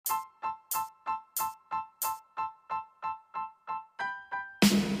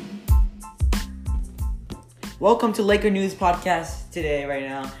Welcome to Laker News Podcast today, right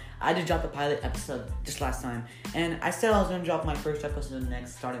now. I just dropped a pilot episode just last time, and I said I was going to drop my first episode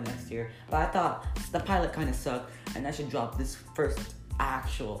starting next year, but I thought the pilot kind of sucked, and I should drop this first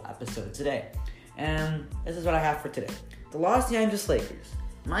actual episode today. And this is what I have for today. The Los Angeles Lakers,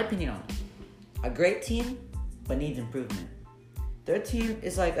 my opinion on them, a great team, but needs improvement. Their team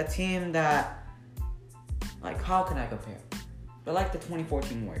is like a team that, how can I compare? They're like the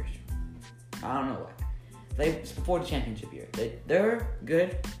 2014 Warriors. I don't know why. It's before the championship year. They're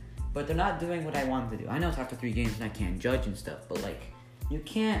good, but they're not doing what I want them to do. I know it's after 3 games and I can't judge and stuff, but you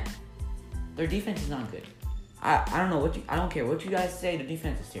can't. Their defense is not good. I don't know I don't care what you guys say. The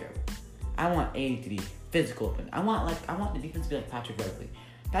defense is terrible. I want AD to be physical open. I want the defense to be like Patrick Beverley.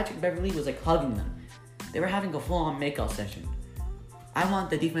 Patrick Beverley was hugging them. They were having a full-on makeout session. I want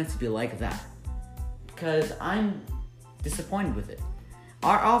the defense to be like that because I'm disappointed with it.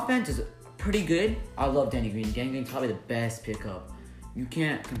 Our offense is pretty good. I love Danny Green. Danny Green's probably the best pickup. You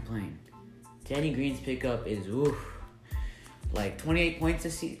can't complain. Danny Green's pickup is 28 points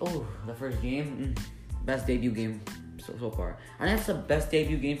this season. The first game, best debut game so far. And that's the best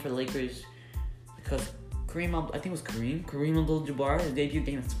debut game for the Lakers because Kareem Abdul-Jabbar, his debut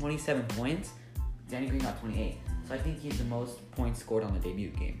game is 27 points. Danny Green got 28. So I think he's the most points scored on the debut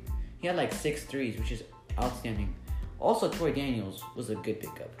game. He had 6 threes, which is outstanding. Also, Troy Daniels was a good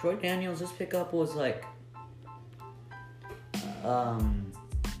pickup. Troy Daniels, this pickup was like Kyle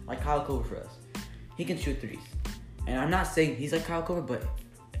Korver for us. He can shoot threes. And I'm not saying he's like Kyle Korver, but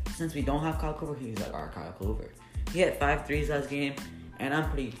since we don't have Kyle Korver, he's like our Kyle Korver. He had 5 threes last game, and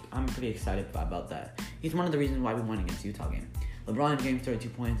I'm pretty excited about that. He's one of the reasons why we won against Utah game. LeBron James 32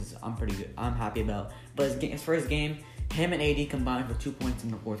 points. I'm pretty good. I'm happy about. But his first game, him and AD combined for 2 points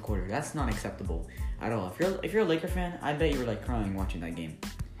in the fourth quarter. That's not acceptable at all. If you're a Laker fan, I bet you were crying watching that game.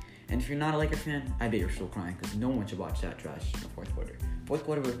 And if you're not a Laker fan, I bet you're still crying because no one should watch that trash in the fourth quarter. Fourth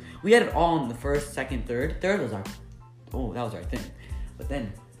quarter, we had it all in the first, second, third. Third was that was our thing. But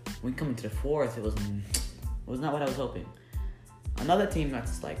then when we come into the fourth, it was not what I was hoping. Another team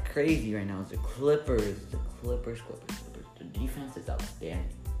that's crazy right now is the Clippers. The Clippers. The defense is outstanding.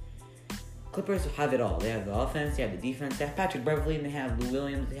 Clippers have it all. They have the offense, they have the defense, they have Patrick Beverley, and they have Lou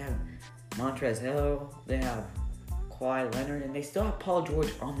Williams, they have Montrezl Harrell, they have Kawhi Leonard, and they still have Paul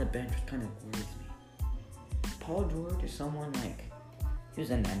George on the bench, which kind of worries me. Paul George is someone he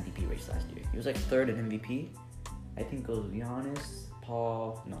was in the MVP race last year. He was third in MVP. I think it was Giannis,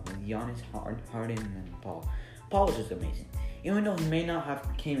 Harden, and Paul. Paul was just amazing. Even though he may not have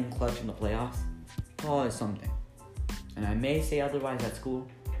came in clutch in the playoffs, Paul is something. And I may say otherwise at school,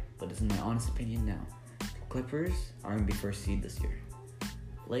 but this is my honest opinion now. Clippers are going to be first seed this year.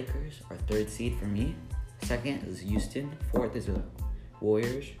 Lakers are third seed for me. Second is Houston. Fourth is the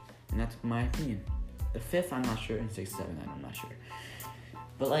Warriors. And that's my opinion. The fifth, I'm not sure. And 6, 7, I'm not sure.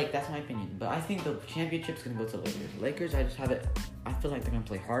 But that's my opinion. But I think the championship's going to go to the Lakers. Lakers, I just have it. I feel like they're going to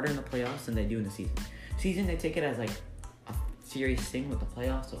play harder in the playoffs than they do in the season. Season, they take it as a serious thing. With the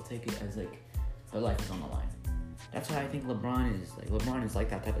playoffs, they'll take it as their life is on the line. That's why I think LeBron is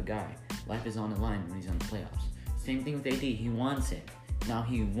that type of guy. Life is on the line when he's on the playoffs. Same thing with AD. He wants it. Now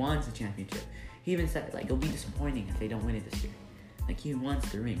he wants a championship. He even said it'll be disappointing if they don't win it this year. He wants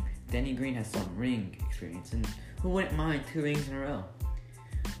the ring. Danny Green has some ring experience, and who wouldn't mind 2 rings in a row?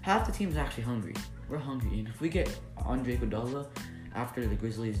 Half the team's actually hungry. We're hungry, and if we get Andre Iguodala after the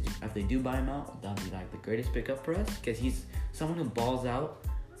Grizzlies, if they do buy him out, that'll be the greatest pickup for us because he's someone who balls out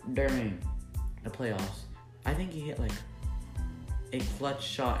during the playoffs. I think he hit a clutch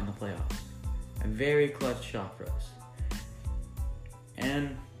shot in the playoffs. A very clutch shot for us.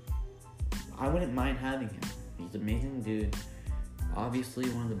 And I wouldn't mind having him. He's an amazing dude. Obviously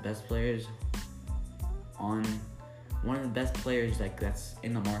one of the best players that's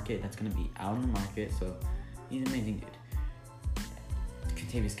in the market, that's going to be out in the market. So he's an amazing dude.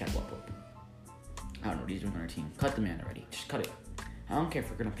 Kentavious Caldwell-Pope. I don't know what he's doing on our team. Cut the man already. Just cut it. I don't care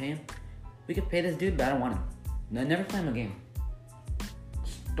if we're going to pay him. We could pay this dude, but I don't want him. Never play him a game.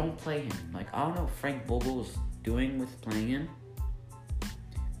 Just don't play him. I don't know what Frank Vogel is doing with playing him,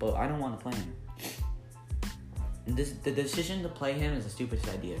 but I don't want to play him. The decision to play him is the stupidest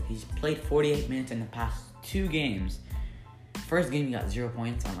idea. He's played 48 minutes in the past 2 games. First game he got 0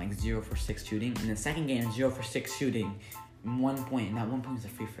 points on 0 for 6 shooting, and the second game 0 for 6 shooting, 1 point, and that 1 point was a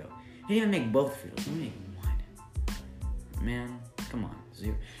free throw. He didn't even make both free throws. He only made 1. Man, come on.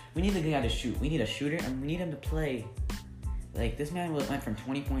 0. We need the guy to shoot. We need a shooter, and we need him to play. This man went from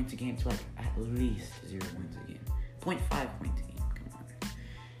 20 points a game to at least 0 points a game. 0.5 points a game. Come on.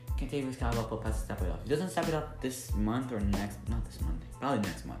 Kentavious Caldwell-Pope has to step it up. If he doesn't step it up this month or not this month, probably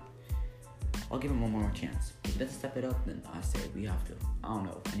next month. I'll give him one more chance. If he doesn't step it up, then I say we have to. I don't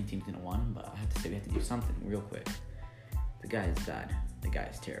know if any team's gonna win, but I have to say we have to do something real quick. The guy is bad. The guy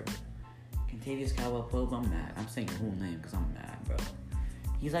is terrible. Kentavious Caldwell-Pope, I'm mad. I'm saying your whole name because I'm mad, bro.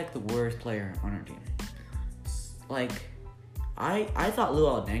 He's like the worst player on our team. Like, I thought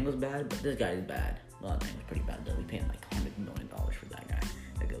Luol Deng was bad, but this guy is bad. Luol Deng was pretty bad though. We paid like $100 million for that guy.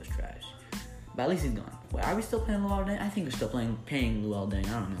 That goes trash. But at least he's gone. Wait, are we still paying Luol Deng? I think we're still paying Luol Deng.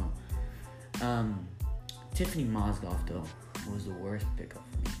 I don't know. Tiffany Mozgov though was the worst pickup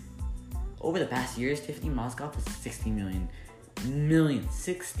for me. Over the past years, Tiffany Mozgov was $60 million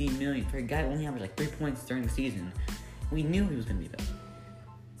for a guy who only averaged like 3 points during the season. We knew he was gonna be better.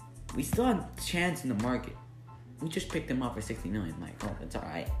 We still had a chance in the market. We just picked him up for $60 million. Like, oh, it's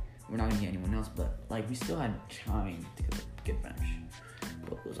alright. We're not gonna get anyone else, but like we still had time to get bench.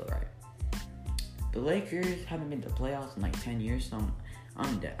 But it was alright. The Lakers haven't been to the playoffs in like 10 years, so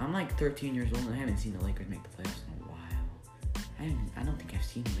I'm dead. I'm like 13 years old and I haven't seen the Lakers make the playoffs in a while. I don't think I've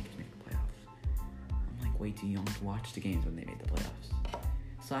seen the Lakers make the playoffs. I'm like way too young to watch the games when they made the playoffs.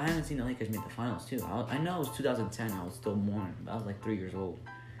 So I haven't seen the Lakers make the finals too. I know it was 2010. I was still born, but I was like 3 years old.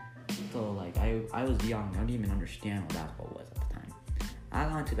 So like I was young. I didn't even understand what basketball was at the time. I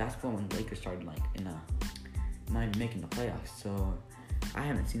got into basketball when the Lakers started like not even making the playoffs. So I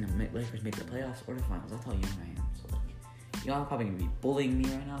haven't seen the Lakers make the playoffs or the finals. That's how young I am. So like y'all probably gonna be bullying me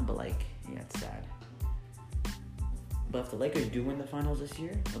right now, but like yeah, it's sad. But if the Lakers do win the finals this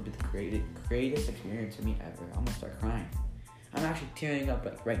year, it'll be the greatest experience for me ever. I'm gonna start crying. I'm actually tearing up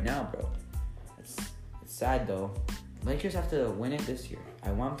like right now, bro. It's sad though. Lakers have to win it this year.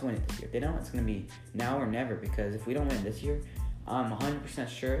 I want them to win it this year. If they don't, it's going to be now or never. Because if we don't win it this year, I'm 100%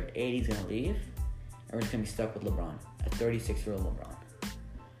 sure AD's going to leave. And we're just going to be stuck with LeBron. A 36-year-old LeBron.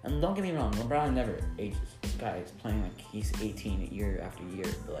 And don't get me wrong, LeBron never ages. This guy is playing like he's 18 year after year.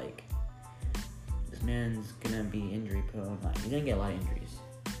 But like, this man's going to be injury prone. Like, he's going to get a lot of injuries.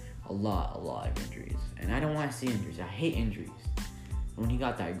 A lot of injuries. And I don't want to see injuries. I hate injuries. When he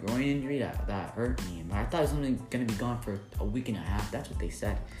got that groin injury, that hurt me. I thought he was only going to be gone for a week and a half. That's what they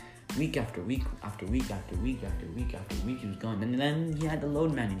said. Week after week after week after week after week after week, he was gone. And then he had the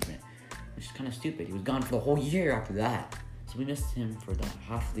load management, which is kind of stupid. He was gone for the whole year after that. So we missed him for the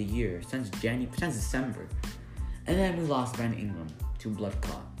half of the year, since December. And then we lost Brandon Ingram to blood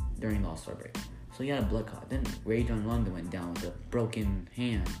clot during the All-Star break. So he had a blood clot. Then Rajon Rondo went down with a broken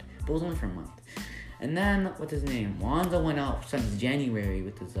hand. But it was only for a month. And then, what's his name? Lonzo went out since January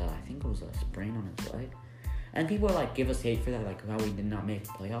with his, I think it was a sprain on his leg. And people are like, give us hate for that, like how we did not make the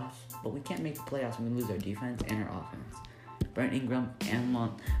playoffs. But we can't make the playoffs when we lose our defense and our offense. Brandon Ingram and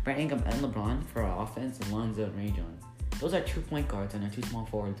LeBron for our offense, and Lonzo and Rajon. Those are 2 point guards and our 2 small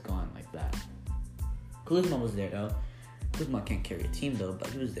forwards gone like that. Kuzma was there though. Kuzma can't carry a team though, but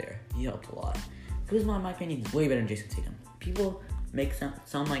he was there. He helped a lot. Kuzma, in my opinion, is way better than Jason Tatum. People make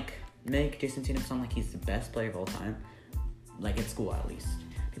Jason Tatum sound like he's the best player of all time. Like at school at least.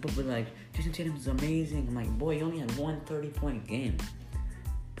 People be like, Jason Tatum's amazing. I'm like, boy, he only had one 30-point game.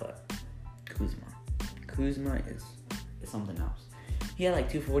 But Kuzma is something else. He had like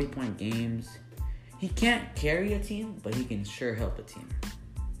 2 40-point games. He can't carry a team, but he can sure help a team.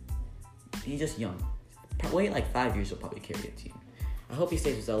 He's just young. Wait like 5 years, he'll probably carry a team. I hope he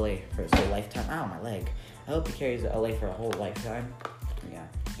stays with LA for his whole lifetime. Ow, my leg. I hope he carries LA for a whole lifetime. Yeah.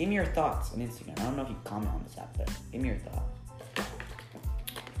 Give me your thoughts on Instagram. I don't know if you comment on this app, but give me your thoughts.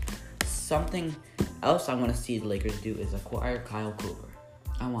 Something else I want to see the Lakers do is acquire Kyle Korver.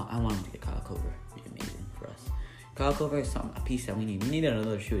 I want him to get Kyle Korver. It'd be amazing for us. Kyle Korver is a piece that we need. We need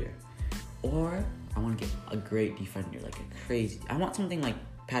another shooter. Or I want to get a great defender, like a crazy. I want something like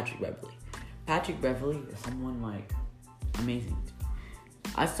Patrick Beverley. Patrick Beverley is someone like amazing.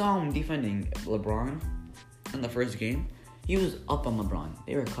 I saw him defending LeBron in the first game. He was up on LeBron.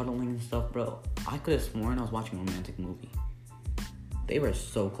 They were cuddling and stuff, bro. I could have sworn I was watching a romantic movie. They were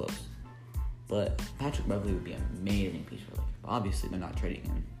so close. But Patrick Beverley would be an amazing piece for Lakers. Obviously, they're not trading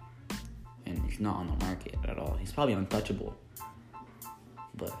him. And he's not on the market at all. He's probably untouchable.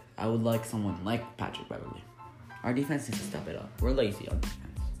 But I would like someone like Patrick Beverley. Our defense needs to step it up. We're lazy on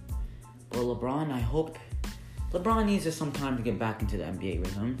defense. But LeBron, I hope... LeBron needs just some time to get back into the NBA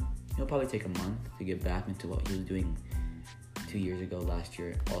rhythm. He'll probably take a month to get back into what he was doing 2 years ago, last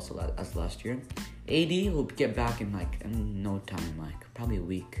year, also as last year. AD will get back in no time, probably a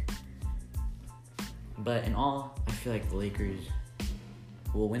week. But in all, I feel like the Lakers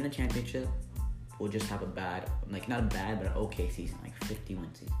will win the championship. We'll just have a bad, not a bad, but an okay season,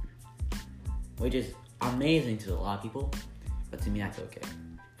 51 season. Which is amazing to a lot of people, but to me that's okay.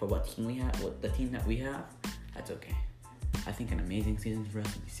 For what team we have, the team that we have, that's okay. I think an amazing season for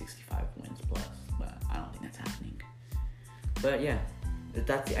us would be 65 wins plus, but I don't think that's happening. But yeah,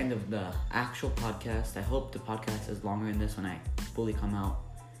 that's the end of the actual podcast. I hope the podcast is longer than this when I fully come out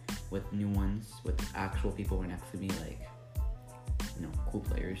with new ones, with actual people who are next to me, like, cool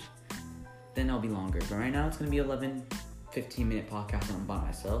players. Then it'll be longer. But right now it's going to be 15-minute podcast when I'm by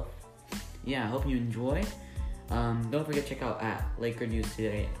myself. Yeah, I hope you enjoy. Don't forget to check out at Laker News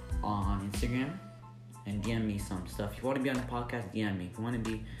Today on Instagram and DM me some stuff. If you want to be on the podcast, DM me. If you want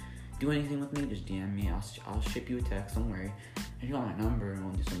to do anything with me, just DM me. I'll ship you a text. Don't worry. If you want my number and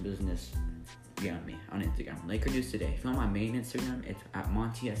want to do some business, DM me on Instagram. Laker News Today. If you want my main Instagram, it's at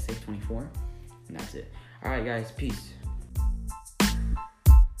MontySafe24. And that's it. Alright, guys. Peace.